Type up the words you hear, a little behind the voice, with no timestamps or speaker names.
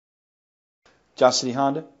Johnson City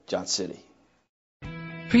Honda, Johnson City.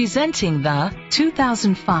 Presenting the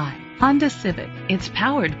 2005 Honda Civic. It's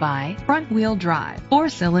powered by front-wheel drive,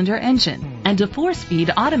 4-cylinder engine, and a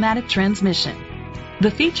 4-speed automatic transmission. The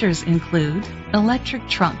features include electric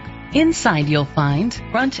trunk. Inside you'll find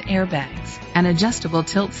front airbags, an adjustable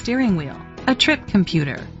tilt steering wheel, a trip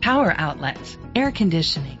computer, power outlets, air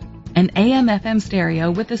conditioning, an AM/FM stereo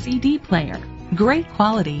with a CD player. Great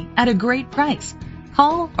quality at a great price.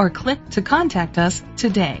 Call or click to contact us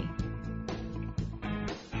today.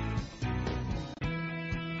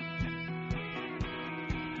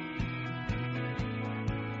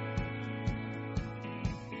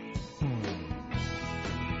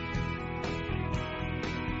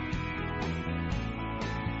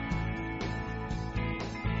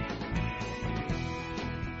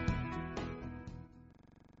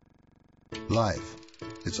 Life.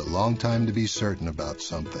 It's a long time to be certain about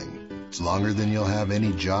something. It's longer than you'll have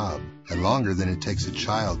any job, and longer than it takes a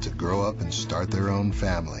child to grow up and start their own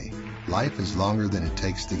family. Life is longer than it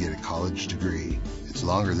takes to get a college degree. It's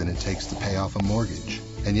longer than it takes to pay off a mortgage.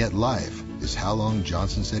 And yet life is how long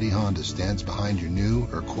Johnson City Honda stands behind your new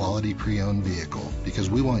or quality pre-owned vehicle, because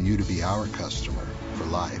we want you to be our customer for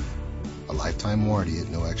life. A lifetime warranty at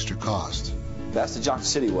no extra cost. That's the Johnson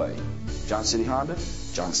City way. Johnson City Honda,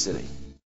 Johnson City.